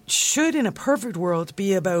 Okay. It should, in a perfect world,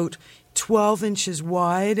 be about 12 inches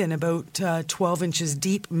wide and about 12 inches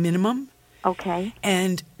deep minimum. Okay.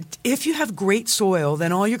 And if you have great soil,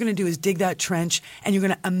 then all you're going to do is dig that trench, and you're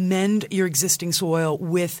going to amend your existing soil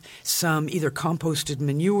with some either composted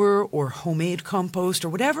manure or homemade compost or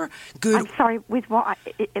whatever. Good. I'm sorry, with what?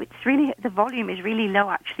 It's really, the volume is really low,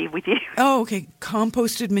 actually, with you. Oh, okay.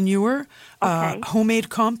 Composted manure, homemade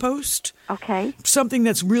compost. Okay. Something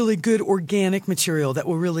that's really good organic material that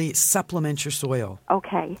will really supplement your soil.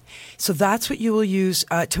 Okay. So that's what you will use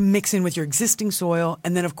to mix in with your existing soil.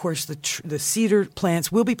 And then, of course, the cedar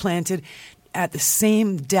plants will be planted at the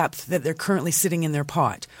same depth that they're currently sitting in their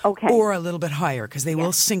pot. Okay. Or a little bit higher, because they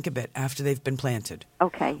will sink a bit after they've been planted.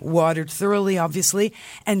 Okay. Watered thoroughly, obviously,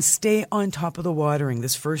 and stay on top of the watering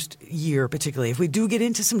this first year particularly. If we do get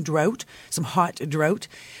into some drought, some hot drought,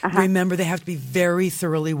 remember they have to be very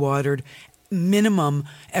thoroughly watered, minimum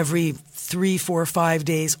every 3, 4, 5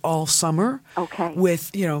 days all summer. Okay.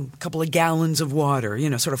 With, a couple of gallons of water,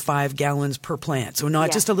 sort of 5 gallons per plant. So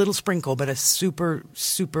not just a little sprinkle, but a super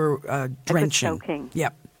drenching. A good soaking.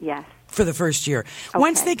 Yep. Yes. for the first year. Okay.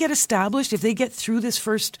 Once they get established, if they get through this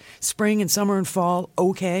first spring and summer and fall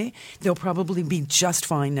okay, they'll probably be just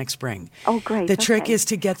fine next spring. Oh, great. The trick is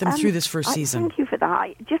to get them through this first season. Thank you for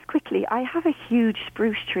that. Just quickly, I have a huge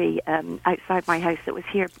spruce tree outside my house that was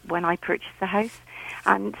here when I purchased the house.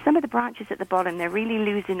 And some of the branches at the bottom, they're really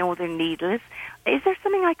losing all their needles. Is there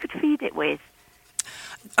something I could feed it with?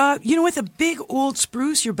 With a big old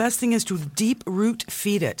spruce, your best thing is to deep root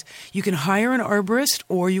feed it. You can hire an arborist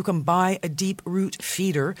or you can buy a deep root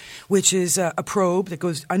feeder, which is a probe that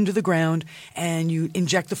goes under the ground and you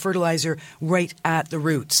inject the fertilizer right at the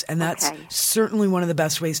roots. And that's certainly one of the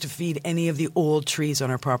best ways to feed any of the old trees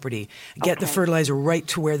on our property. Get the fertilizer right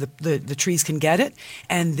to where the trees can get it,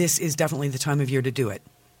 and this is definitely the time of year to do it.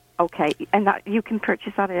 Okay, and that you can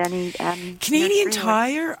purchase that at any Canadian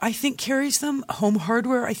Tire, I think, carries them. Home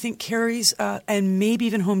Hardware, I think, carries, and maybe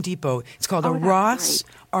even Home Depot. It's called a Ross,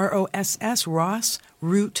 R-O-S-S, Ross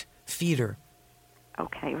Root Feeder.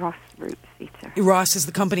 Okay, Ross Root Feeder. Ross is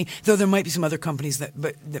the company, though there might be some other companies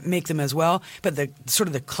that make them as well. But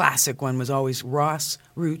the classic one was always Ross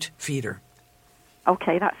Root Feeder.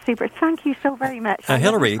 Okay, that's super. Thank you so very much.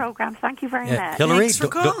 Hillary. Program. Thank you very much. Hillary, thanks for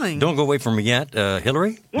calling. Don't go away from me yet.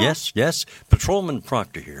 Hillary? Yes. Yes. Patrolman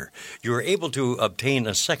Proctor here. You were able to obtain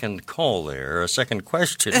a second call there, a second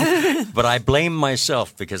question, but I blame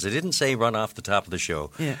myself because I didn't say run off the top of the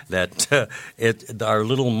show that our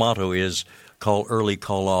little motto is call early,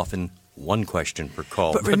 call often. One question per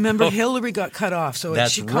call. But remember, Hillary got cut off, so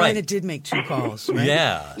she kind of did make 2 calls. Right?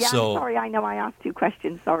 Yeah. Yeah, so, I'm sorry. I know I asked 2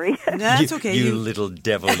 questions. Sorry. That's okay. You little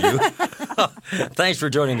devil, you. Thanks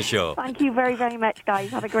for joining the show. Thank you very, very much,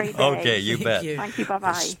 guys. Have a great day. Okay, you bet. Thank you.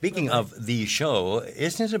 Bye-bye. Speaking of the show,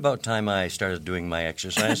 isn't it about time I started doing my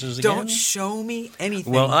exercises again? Don't show me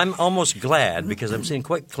anything. Well, I'm almost glad because I'm sitting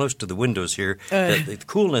quite close to the windows here. That the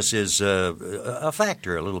coolness is a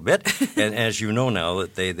factor a little bit. And as you know now,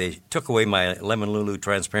 that they took away my Lemon Lulu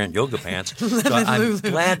transparent yoga pants. So I'm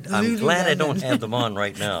glad I don't have them on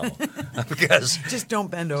right now. Because just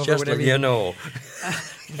don't bend over. Just whatever you know.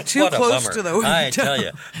 Too close to the window. I tell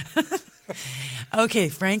you. Okay,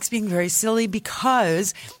 Frank's being very silly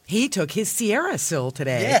because he took his Sierra Sil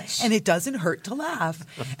today. Yes. And it doesn't hurt to laugh.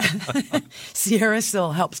 Sierra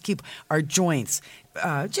Sil helps keep our joints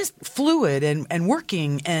just fluid and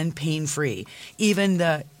working and pain-free, even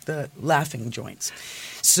the laughing joints.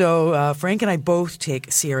 So Frank and I both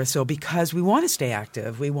take Sierra Sil because we want to stay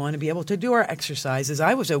active. We want to be able to do our exercises.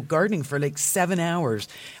 I was out gardening for like 7 hours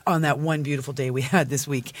on that one beautiful day we had this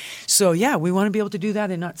week. So yeah, we want to be able to do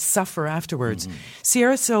that and not suffer afterwards. Mm-hmm.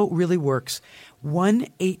 Sierra Sil really works.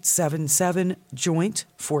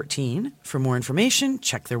 1-877-JOINT-14. For more information,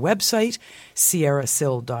 check their website,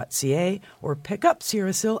 sierrasil.ca, or pick up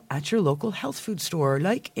Sierra Sil at your local health food store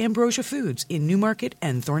like Ambrosia Foods in Newmarket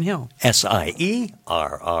and Thornhill. SIERRASIL.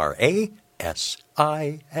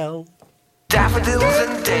 Daffodils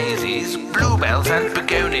and daisies, bluebells and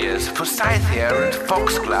begonias, forsythia and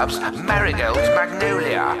foxgloves, marigolds,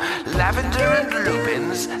 magnolia, lavender and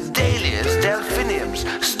lupins, dahlias, delphiniums,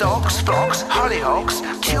 stalks, phlox, hollyhocks,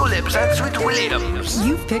 tulips and sweet williams.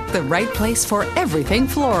 You've picked the right place for everything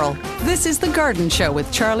floral. This is The Garden Show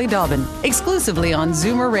with Charlie Dobbin, exclusively on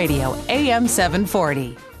Zoomer Radio, AM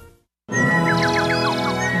 740.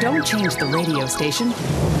 Don't change the radio station.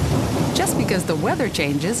 Just because the weather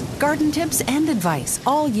changes, garden tips and advice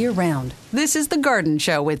all year round. This is The Garden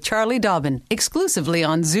Show with Charlie Dobbin, exclusively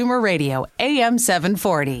on Zoomer Radio, AM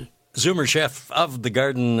 740. Zoomer chef of the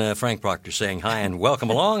garden, Frank Proctor, saying hi and welcome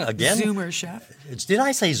along again. Zoomer chef. Did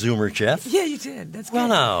I say Zoomer chef? Yeah, you did. That's good. Well,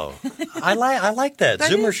 no. I like that.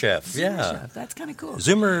 Zoomer chef. Zoomer yeah. chef. That's kind of cool.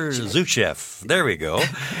 Zoomer Zoo Chef. There we go.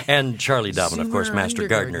 And Charlie Dobbin, of course, Master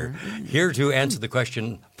Gardener. Here to answer the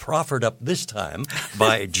question proffered up this time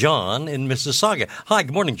by John in Mississauga. Hi,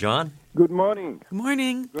 good morning, John. Good morning. Good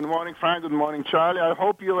morning. Good morning, Frank. Good morning, Charlie. I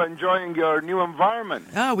hope you're enjoying your new environment.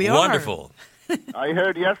 Oh, we are. Wonderful. I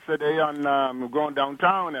heard yesterday on going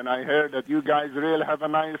downtown, and I heard that you guys really have a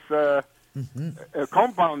nice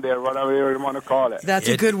compound there, whatever you want to call it. That's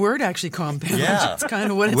a good word, actually, compound. Yeah. That's kind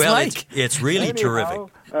of what it's like. It's really terrific.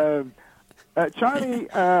 Charlie,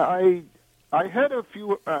 I had a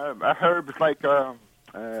few herbs, like,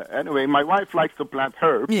 anyway, my wife likes to plant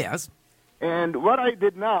herbs. Yes. And what I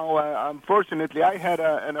did now, unfortunately, I had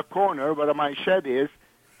in a corner where my shed is,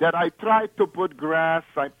 that I tried to put grass,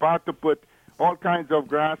 I tried to put all kinds of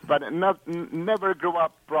grass, but it never grew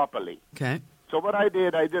up properly. Okay. So what I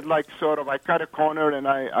did like I cut a corner and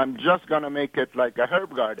I'm just going to make it like a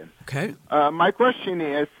herb garden. Okay. My question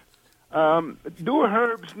is, Do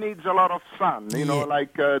herbs needs a lot of sun,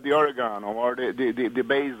 like the oregano or the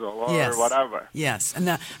basil or whatever? Yes,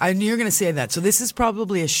 and you're going to say that. So this is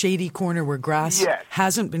probably a shady corner where grass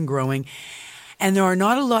hasn't been growing, and there are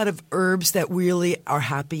not a lot of herbs that really are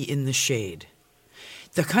happy in the shade.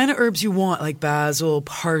 The kind of herbs you want, like basil,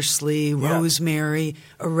 parsley, rosemary,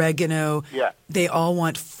 oregano, they all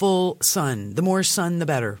want full sun. The more sun, the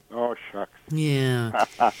better. Oh, shucks. Yeah.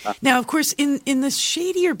 Now, of course, in the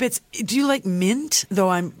shadier bits, do you like mint? Though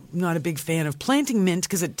I'm not a big fan of planting mint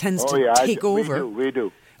because it tends to take over. We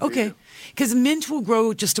do. Okay. Because mint will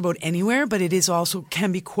grow just about anywhere, but it is also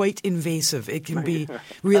can be quite invasive. It can be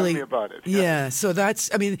really... Tell me about it. Yeah, so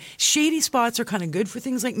shady spots are kind of good for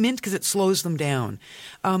things like mint because it slows them down.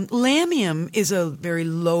 Lamium is a very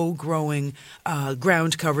low-growing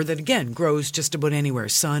ground cover that, again, grows just about anywhere.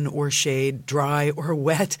 Sun or shade, dry or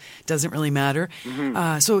wet, doesn't really matter.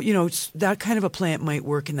 So, that kind of a plant might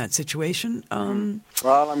work in that situation.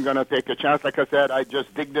 Well, I'm going to take a chance. Like I said, I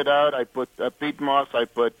just digged it out. I put peat moss. I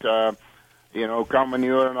put... cow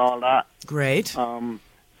manure and all that. Great.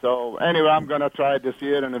 So anyway, I'm going to try it this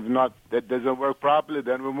year, and if not, it doesn't work properly,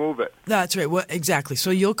 then we'll move it. That's right. Well, exactly. So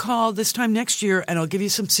you'll call this time next year, and I'll give you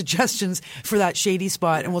some suggestions for that shady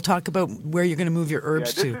spot, and we'll talk about where you're going to move your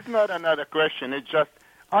herbs to. This is not another question. It's just,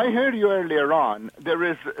 I heard you earlier on, there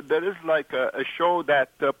is like a show that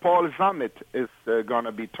Paul Zammit is going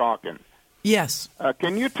to be talking. Yes.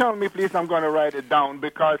 Can you tell me, please? I'm going to write it down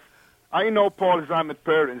because I know Paul Zammit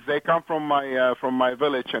parents. They come from my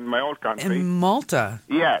village in my old country. In Malta?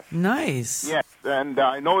 Yes. Nice. Yes, and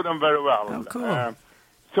I know them very well. Oh, cool.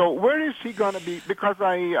 So where is he going to be? Because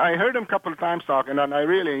I heard him a couple of times talking, and I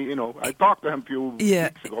really, I talked to him a few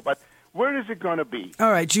weeks ago. But where is it going to be?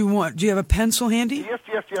 All right. Do you have a pencil handy? Yes.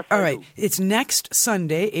 All right. It's next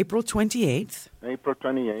Sunday, April 28th. April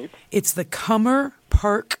 28th. It's the Cummer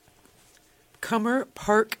Park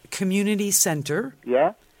Community Center.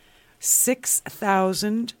 Yeah.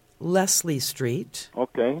 6,000 Leslie Street.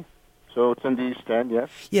 Okay. So it's in the East End, yes?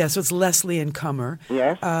 Yeah, so it's Leslie and Cummer.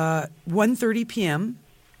 Yes. 1:30 p.m.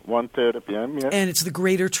 1:30 p.m., yes. And it's the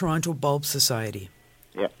Greater Toronto Bulb Society.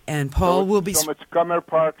 Yeah. And Paul will be... So it's Cummer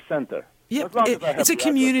Park Center. Yeah, it's a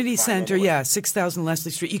community center, anyway. 6,000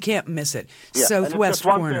 Leslie Street. You can't miss it. Yeah. Southwest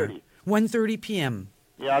corner. 1:30. 1:30 p.m.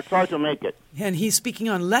 Yeah, I'll try to make it. And he's speaking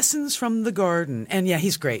on lessons from the garden. And yeah,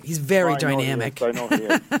 he's great. He's very dynamic. I know he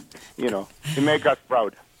is. He makes us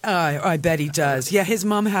proud. I bet he does. Yeah, his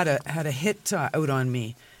mom had a hit out on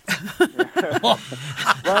me. Well,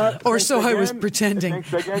 or so I was pretending.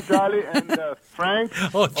 Thanks again, Charlie and Frank.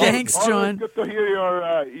 Thanks, John. Good to hear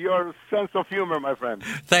your sense of humor, my friend.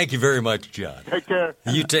 Thank you very much, John. Take care.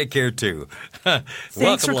 You take care too.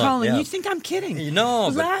 Thanks for calling. Yeah. You think I'm kidding? No,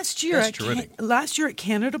 last year at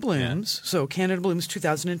Canada Blooms, so Canada Blooms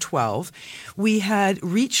 2012, we had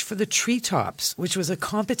Reach for the Treetops, which was a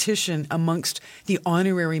competition amongst the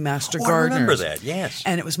honorary master gardeners. I remember that. Yes,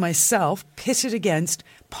 and it was myself pitted against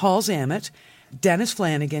Paul Zammit, Dennis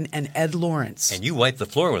Flanagan, and Ed Lawrence. And you wiped the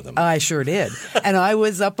floor with them. I sure did. And I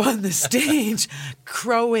was up on the stage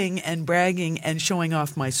crowing and bragging and showing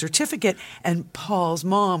off my certificate. And Paul's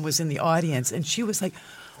mom was in the audience, and she was like,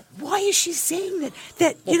 why is she saying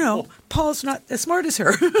that Paul's not as smart as her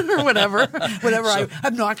or whatever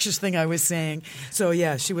obnoxious thing I was saying. So,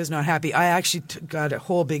 yeah, she was not happy. I actually got a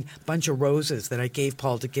whole big bunch of roses that I gave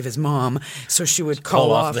Paul to give his mom so she would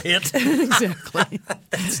call off the hit. Exactly.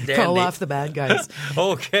 Call off the bad guys.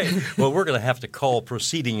 Okay. Well, we're going to have to call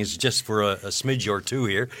proceedings just for a smidge or two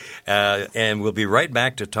here. And we'll be right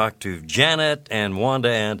back to talk to Janet and Wanda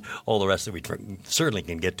and all the rest that we certainly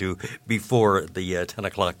can get to before the 10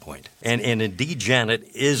 o'clock point. And indeed, Janet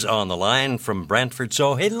is on the line from Brantford.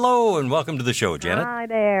 So hello and welcome to the show, Janet. Hi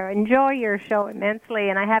there. Enjoy your show immensely.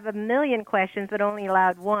 And I have a million questions, but only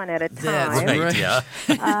allowed one at a time. That's right, yeah.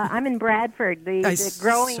 I'm in Bradford, the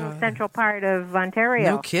growing central part of Ontario.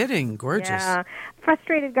 No kidding. Gorgeous. Yeah.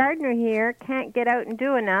 Frustrated gardener here. Can't get out and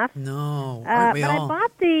do enough. No, aren't we all? I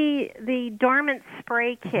bought the dormant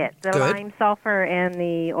spray kit, the lime sulfur and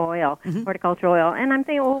the oil, horticultural oil. And I'm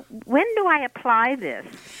thinking, well, when do I apply this?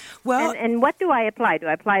 Well, and what do I apply? Do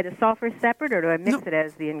I apply the sulfur separate, or do I mix it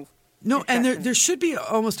as the No, and there should be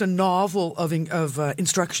almost a novel of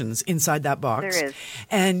instructions inside that box. There is.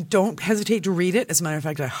 And don't hesitate to read it. As a matter of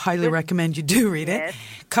fact, I highly recommend you do read it.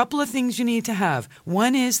 Couple of things you need to have.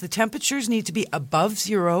 One is the temperatures need to be above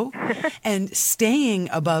zero and staying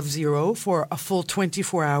above zero for a full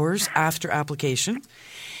 24 hours after application.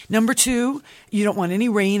 Number 2, you don't want any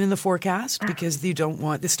rain in the forecast because you don't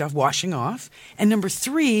want this stuff washing off. And number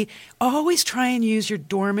 3, always try and use your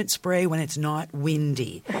dormant spray when it's not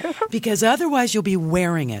windy because otherwise you'll be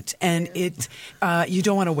wearing it and you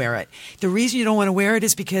don't want to wear it. The reason you don't want to wear it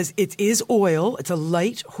is because it is oil. It's a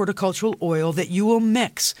light horticultural oil that you will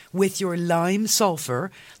mix with your lime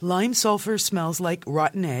sulfur. Lime sulfur smells like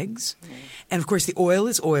rotten eggs. And of course the oil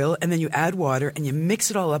is oil, and then you add water and you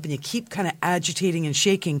mix it all up and you keep kind of agitating and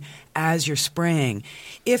shaking as you're spraying.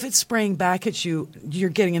 If it's spraying back at you, you're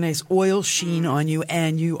getting a nice oil sheen on you,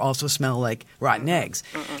 and you also smell like rotten eggs.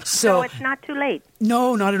 So it's not too late.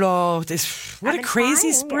 No, not at all. What a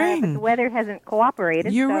crazy spring. But the weather hasn't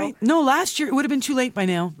cooperated. You're right. No, last year it would have been too late by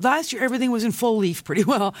now. Last year everything was in full leaf pretty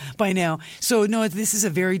well by now. So no, this is a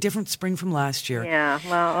very different spring from last year. Yeah,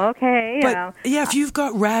 well, okay. But if you've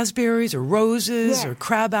got raspberries or roses or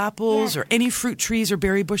crab apples or any fruit trees or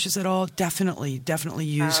berry bushes at all, definitely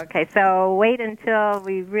use. Okay, so wait until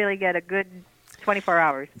we really get a good 24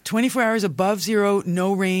 hours. 24 hours above zero,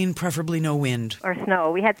 no rain, preferably no wind. Or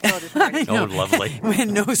snow. We had snow this morning. Oh, lovely.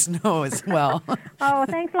 No snow as well. Oh,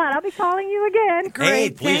 thanks a lot. I'll be calling you again. Great. Hey,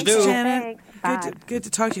 please Thanks, do. Janet. Thanks. Good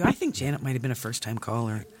to talk to you. I think Janet might have been a first-time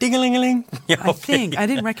caller. Ding-a-ling-a-ling. I think. I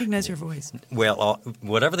didn't recognize her voice. Well,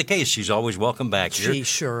 whatever the case, she's always welcome back here She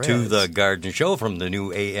sure to is. the Garden Show from the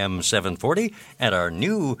new AM 740 at our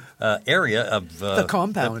new area of... the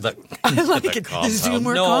compound. I like it. The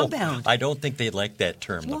Zoomer compound. I don't think they like that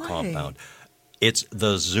term, the Why? compound. It's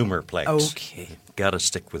the Zoomerplex. Okay. Got to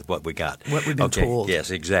stick with what we got. What we've been told. Yes,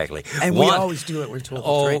 exactly. And we always do what we're told.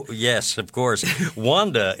 Oh, right? yes, of course.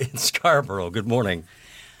 Wanda in Scarborough, good morning.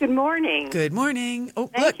 Good morning. Good morning. Oh,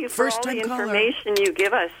 Thank look, you for all first-time the caller. information you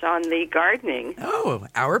give us on the gardening. Oh,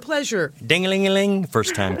 our pleasure. Ding-a-ling-a-ling,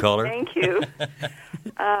 first-time caller. Thank you.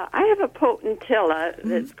 I have a potentilla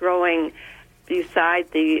that's growing beside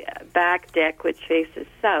the back deck, which faces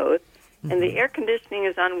south, and the air conditioning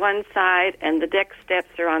is on one side and the deck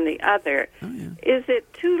steps are on the other. Oh, yeah. Is it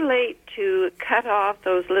too late to cut off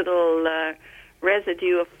those little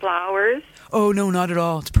residue of flowers? Oh, no, not at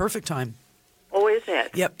all. It's perfect time. Oh, is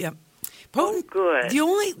it? Yep. Oh, good. The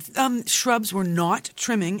only shrubs we're not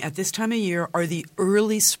trimming at this time of year are the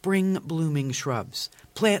early spring blooming shrubs.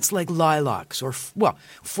 Plants like lilacs or,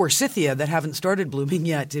 forsythia that haven't started blooming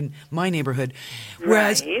yet in my neighborhood.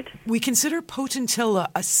 Whereas we consider potentilla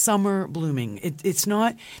a summer blooming. It's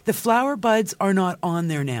not, the flower buds are not on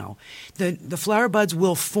there now. The flower buds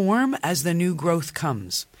will form as the new growth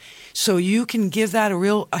comes. So you can give that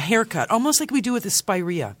a haircut, almost like we do with the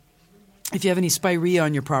spirea. If you have any spirea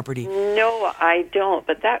on your property. No, I don't.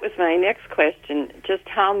 But that was my next question. Just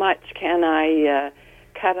how much can I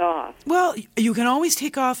cut off? Well, you can always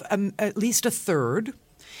take off at least a third.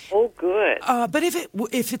 Oh, good. But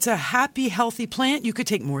if it's a happy, healthy plant, you could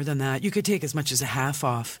take more than that. You could take as much as a half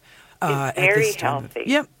off. It's very healthy.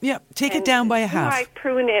 Yep. Take it down by a half. Do I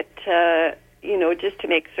prune it, just to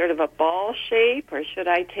make sort of a ball shape, or should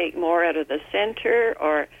I take more out of the center,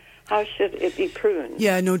 or how should it be pruned?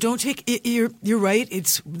 Yeah, no, don't take it. You're right.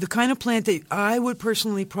 It's the kind of plant that I would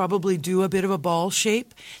personally probably do a bit of a ball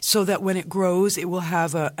shape so that when it grows, it will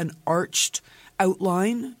have an arched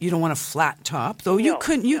outline. You don't want a flat top, though. You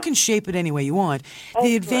can shape it any way you want.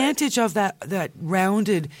 The advantage of that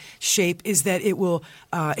rounded shape is that it will,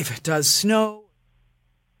 if it does snow.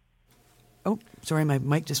 Oh, sorry, my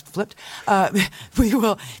mic just flipped. We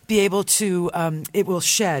will be able to, it will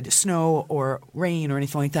shed snow or rain or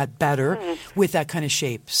anything like that better with that kind of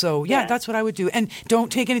shape. So, that's what I would do. And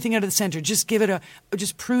don't take anything out of the center. Just give it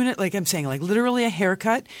just prune it, like I'm saying, like literally a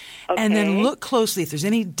haircut. Okay. And then look closely. If there's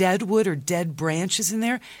any dead wood or dead branches in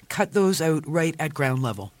there, cut those out right at ground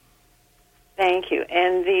level. Thank you.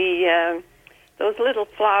 And those little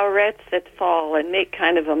flowerets that fall and make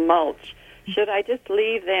kind of a mulch, should I just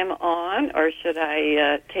leave them on, or should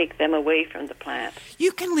I take them away from the plant?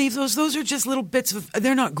 You can leave those. Those are just little bits of.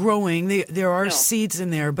 They're not growing. There are seeds in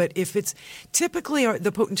there, but if it's typically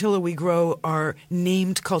the potentilla we grow are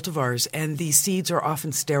named cultivars, and these seeds are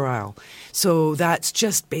often sterile. So that's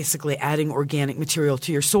just basically adding organic material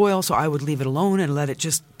to your soil. So I would leave it alone and let it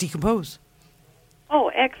just decompose. Oh,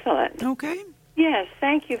 excellent. Okay. Yes,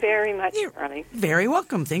 thank you very much, Charlie. Very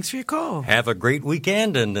welcome. Thanks for your call. Have a great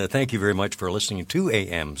weekend, and thank you very much for listening to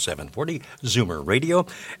AM 740 Zoomer Radio.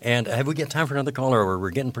 And have we got time for another caller, or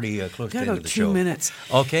we're getting pretty close to the end of the show? 2 minutes.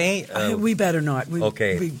 Okay. We better not.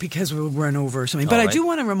 Because we'll run over or something. But I do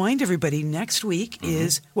want to remind everybody, next week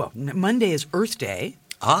is, Monday is Earth Day.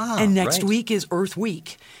 And next right. week is Earth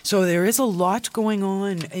Week. So there is a lot going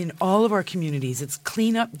on in all of our communities. It's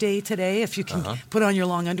cleanup day today. If you can put on your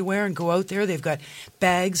long underwear and go out there, they've got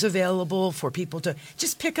bags available for people to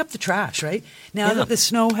just pick up the trash, right? Now that the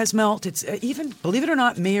snow has melted, it's even, believe it or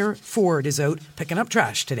not, Mayor Ford is out picking up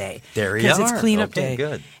trash today. There you are. Because it's cleanup day.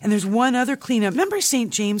 Good. And there's one other cleanup. Remember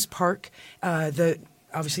St. James Park?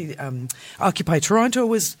 Obviously, Occupy Toronto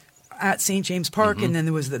was at St. James Park, and then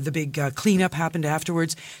there was the big cleanup happened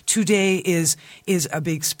afterwards. Today is a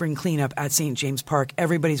big spring cleanup at St. James Park.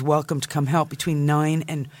 Everybody's welcome to come help between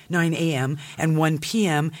 9 a.m. and 1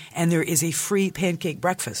 p.m., and there is a free pancake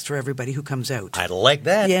breakfast for everybody who comes out. I'd like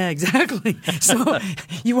that. Yeah, exactly. So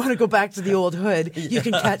you want to go back to the old hood, you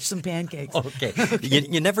can catch some pancakes. Okay.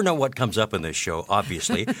 You never know what comes up in this show,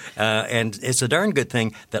 obviously, and it's a darn good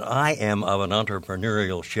thing that I am of an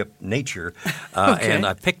entrepreneurship nature, and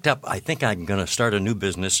I picked up, I think I'm going to start a new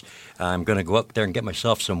business. I'm going to go up there and get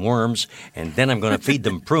myself some worms, and then I'm going to feed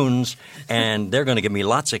them prunes, and they're going to give me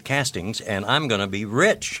lots of castings, and I'm going to be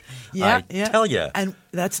rich. I tell you. And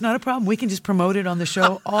that's not a problem. We can just promote it on the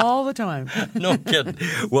show all the time. No kidding.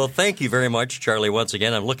 Well, thank you very much, Charlie, once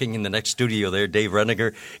again. I'm looking in the next studio there, Dave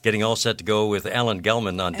Reniger, getting all set to go with Alan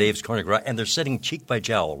Gelman on Dave's Corner Garage, and they're sitting cheek by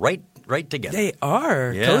jowl, right together. They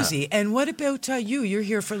are cozy. And what about you? You're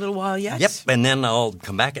here for a little while yet? Yep. And then I'll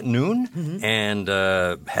come back at noon and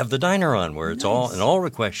have the diner on, where it's all an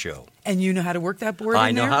all-request show. And you know how to work that board I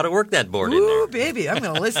in there? know how to work that board in Ooh, there. baby, I'm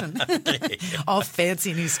going to listen. All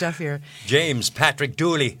fancy new stuff here. James Patrick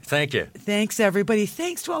Dooley, thank you. Thanks, everybody.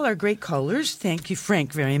 Thanks to all our great callers. Thank you,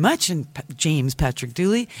 Frank, very much, and James Patrick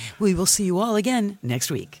Dooley. We will see you all again next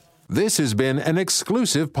week. This has been an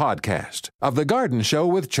exclusive podcast of The Garden Show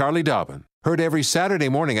with Charlie Dobbin. Heard every Saturday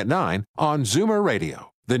morning at 9 on Zoomer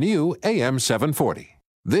Radio, the new AM 740.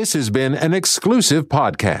 This has been an exclusive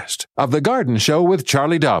podcast of The Garden Show with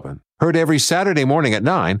Charlie Dobbin. Heard every Saturday morning at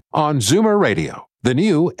 9 on Zoomer Radio, the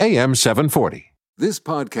new AM 740. This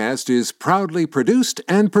podcast is proudly produced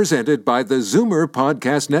and presented by the Zoomer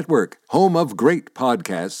Podcast Network, home of great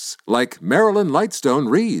podcasts like Marilyn Lightstone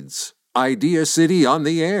Reads, Idea City on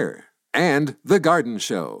the Air, and The Garden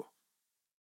Show.